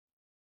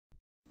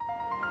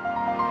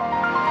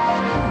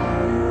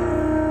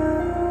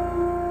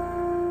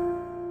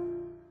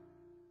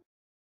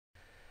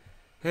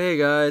Hey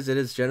guys, it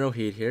is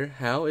Generalkidd here.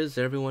 How is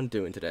everyone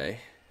doing today?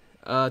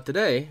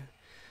 Today,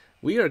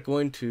 we are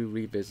going to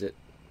revisit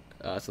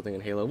something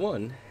in Halo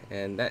 1,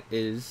 and that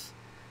is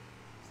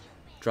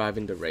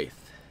driving the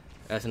Wraith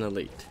as an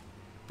elite.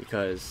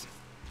 Because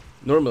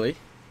normally,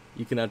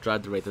 you cannot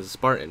drive the Wraith as a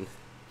Spartan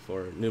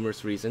for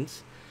numerous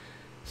reasons.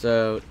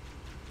 So,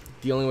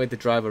 the only way to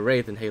drive a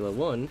Wraith in Halo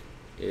 1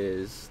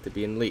 is to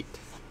be an elite.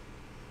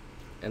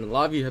 And a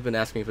lot of you have been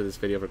asking me for this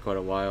video for quite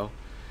a while.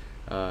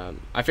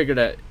 I figured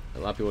that a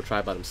lot of people try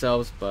it by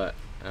themselves, but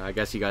I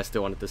guess you guys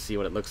still wanted to see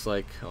what it looks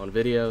like on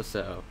video,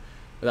 so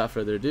without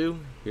further ado,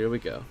 here we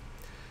go.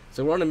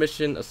 So we're on a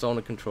mission, assault in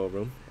the control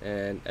room,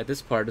 and at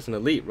this part there's an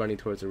elite running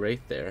towards a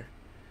Wraith there.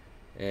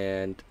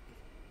 And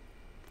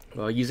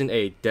well, using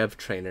a dev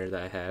trainer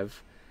that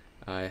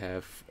I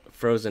have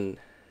frozen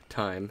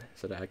time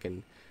so that I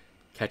can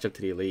catch up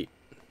to the elite.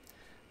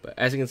 But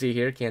as you can see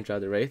here, can't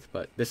drive the Wraith,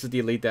 but this is the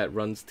elite that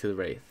runs to the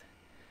Wraith.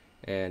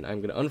 And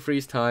I'm going to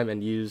unfreeze time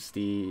and use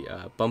the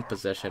bump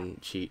possession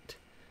cheat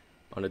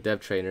on the dev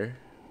trainer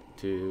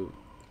to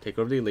take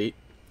over the elite.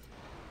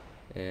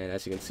 And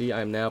as you can see,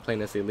 I'm now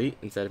playing as the elite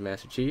instead of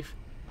Master Chief.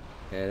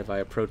 And if I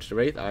approach the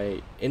Wraith,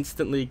 I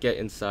instantly get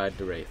inside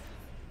the Wraith.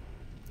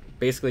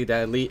 Basically,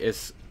 that elite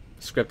is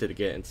scripted to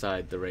get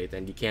inside the Wraith,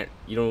 and you can't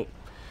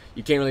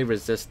really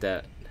resist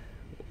that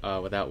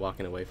without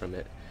walking away from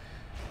it.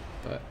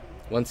 But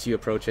once you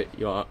approach it,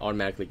 you'll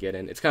automatically get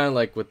in. It's kind of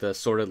like with the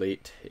Sword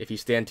Elite. If you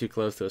stand too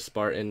close to a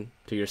Spartan,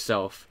 to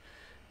yourself,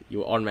 you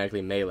will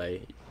automatically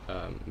melee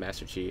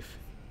Master Chief.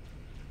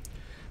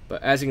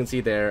 But as you can see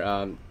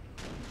there,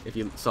 if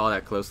you saw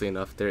that closely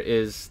enough, there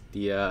is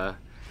the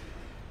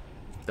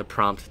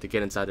prompt to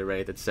get inside the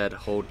Wraith. It said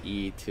hold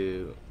E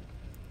to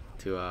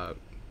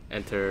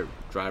enter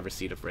driver's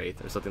seat of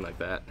Wraith or something like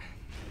that.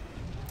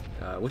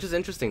 Which is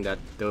interesting that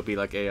there would be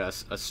like a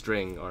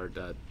string or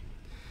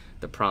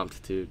the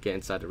prompt to get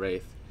inside the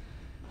Wraith,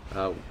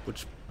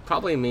 which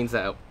probably means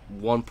that at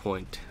one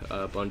point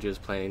Bungie is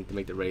planning to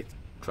make the Wraith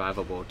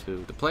drivable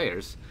to the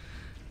players,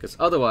 because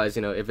otherwise,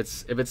 you know, if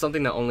it's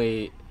something that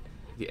only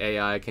the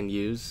AI can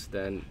use,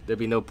 then there'd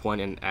be no point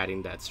in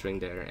adding that string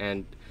there.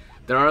 And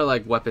there are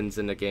like weapons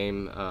in the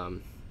game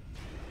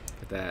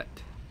that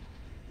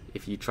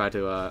if you try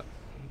to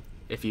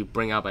if you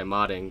bring out by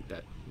modding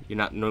that you're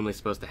not normally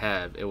supposed to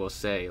have, it will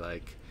say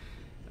like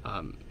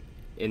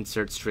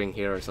insert string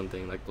here or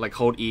something, like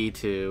hold E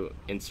to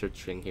insert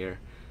string here.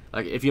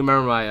 Like if you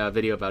remember my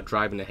video about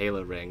driving the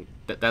Halo ring,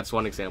 that's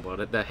one example.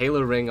 The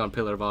Halo ring on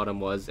Pillar of Autumn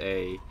was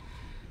a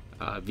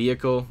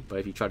vehicle, but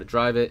if you try to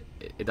drive it,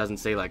 it doesn't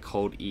say like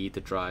hold E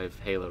to drive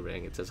Halo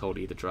ring. It says hold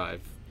E to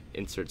drive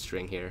insert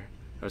string here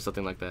or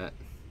something like that.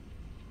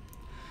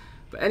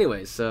 But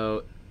anyway,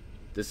 so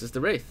this is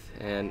the Wraith,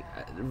 and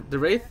the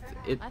Wraith,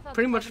 it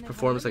pretty much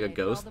performs like a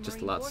ghost,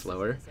 just a lot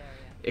slower.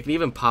 It can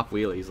even pop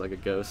wheelies like a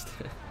ghost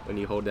when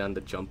you hold down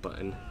the jump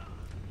button,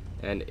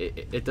 and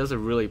it does a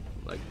really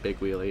like big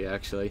wheelie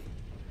actually.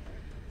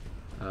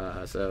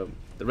 So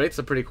the Wraith's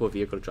a pretty cool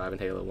vehicle to drive in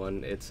Halo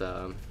 1. It's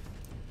I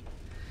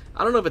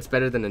don't know if it's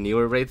better than the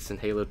newer Wraiths in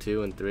Halo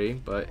 2 and 3,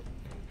 but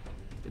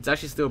it's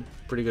actually still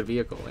a pretty good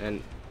vehicle.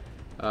 And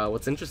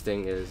what's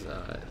interesting is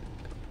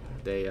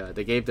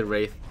they gave the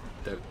Wraith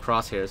the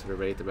crosshairs for the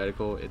Wraith, the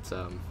reticle. It's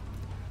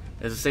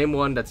the same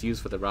one that's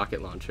used for the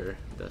rocket launcher,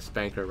 the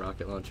Spanker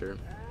rocket launcher.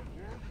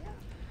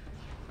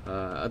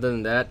 Other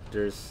than that,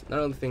 there's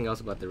not anything else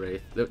about the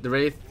Wraith. The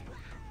Wraith,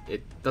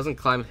 it doesn't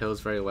climb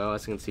hills very well.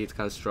 As you can see, it's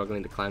kind of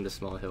struggling to climb the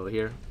small hill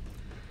here.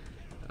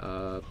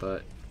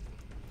 But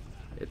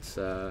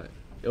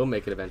it'll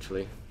make it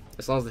eventually.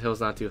 As long as the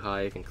hill's not too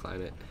high, it can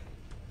climb it.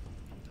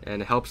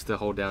 And it helps to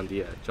hold down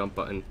the jump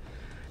button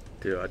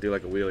to do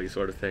like a wheelie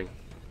sort of thing.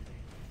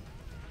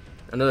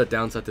 Another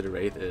downside to the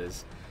Wraith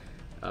is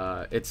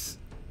it's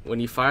when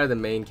you fire the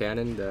main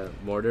cannon, the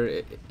mortar,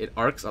 it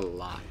arcs a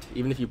lot.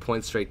 Even if you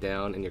point straight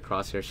down and your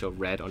crosshairs show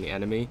red on the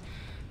enemy,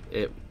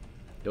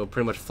 it'll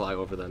pretty much fly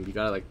over them. You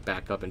gotta like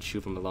back up and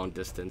shoot from a long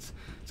distance.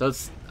 So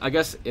I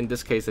guess in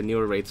this case the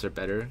newer Wraiths are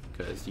better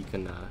because you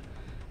can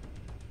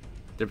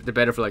they're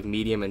better for like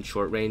medium and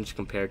short range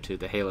compared to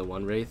the Halo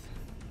 1 Wraith.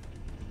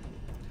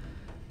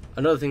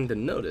 Another thing to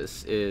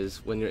notice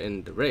is when you're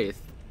in the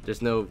Wraith,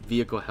 there's no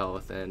vehicle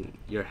health and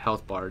your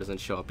health bar doesn't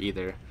show up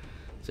either.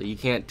 So you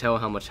can't tell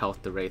how much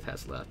health the Wraith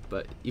has left,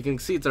 but you can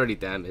see it's already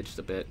damaged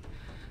a bit.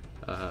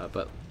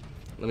 But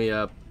let me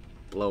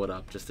blow it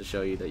up just to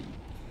show you that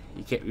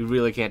you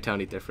really can't tell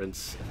any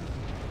difference.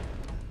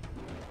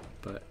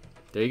 But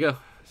there you go.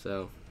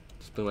 So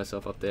just blew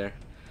myself up there.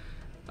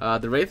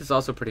 The Wraith is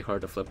also pretty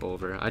hard to flip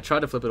over. I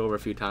tried to flip it over a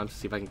few times to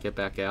see if I can get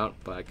back out,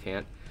 but I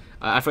can't.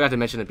 I forgot to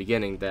mention at the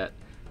beginning that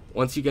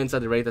once you get inside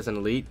the Wraith as an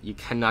elite, you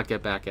cannot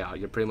get back out.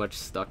 You're pretty much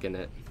stuck in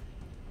it.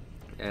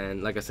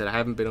 And like I said, I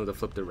haven't been able to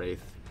flip the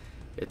Wraith.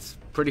 It's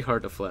pretty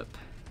hard to flip.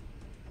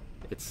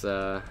 It's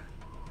kind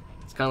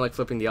of like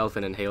flipping the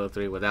elephant in Halo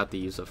 3 without the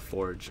use of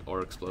forge or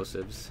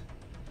explosives.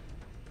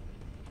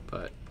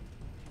 But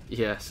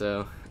yeah,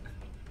 so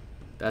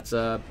that's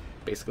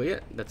basically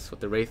it. That's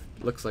what the Wraith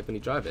looks like when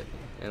you drive it.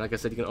 And like I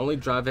said, you can only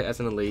drive it as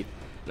an elite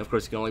And of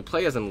course, you can only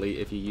play as an elite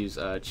if you use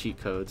cheat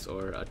codes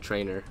or a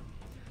trainer.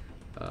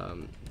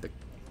 The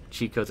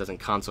cheat codes as in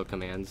console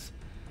commands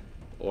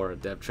or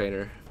dev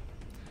trainer.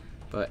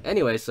 But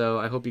anyway, so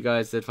I hope you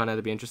guys did find that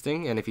to be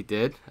interesting, and if you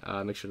did,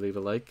 make sure to leave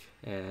a like.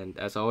 And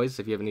as always,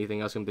 if you have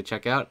anything else you want to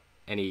check out,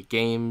 any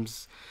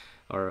games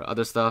or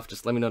other stuff,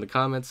 just let me know in the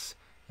comments,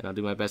 and I'll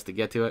do my best to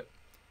get to it.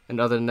 And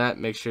other than that,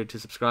 make sure to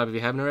subscribe if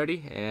you haven't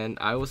already, and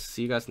I will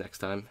see you guys next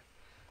time.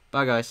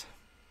 Bye, guys.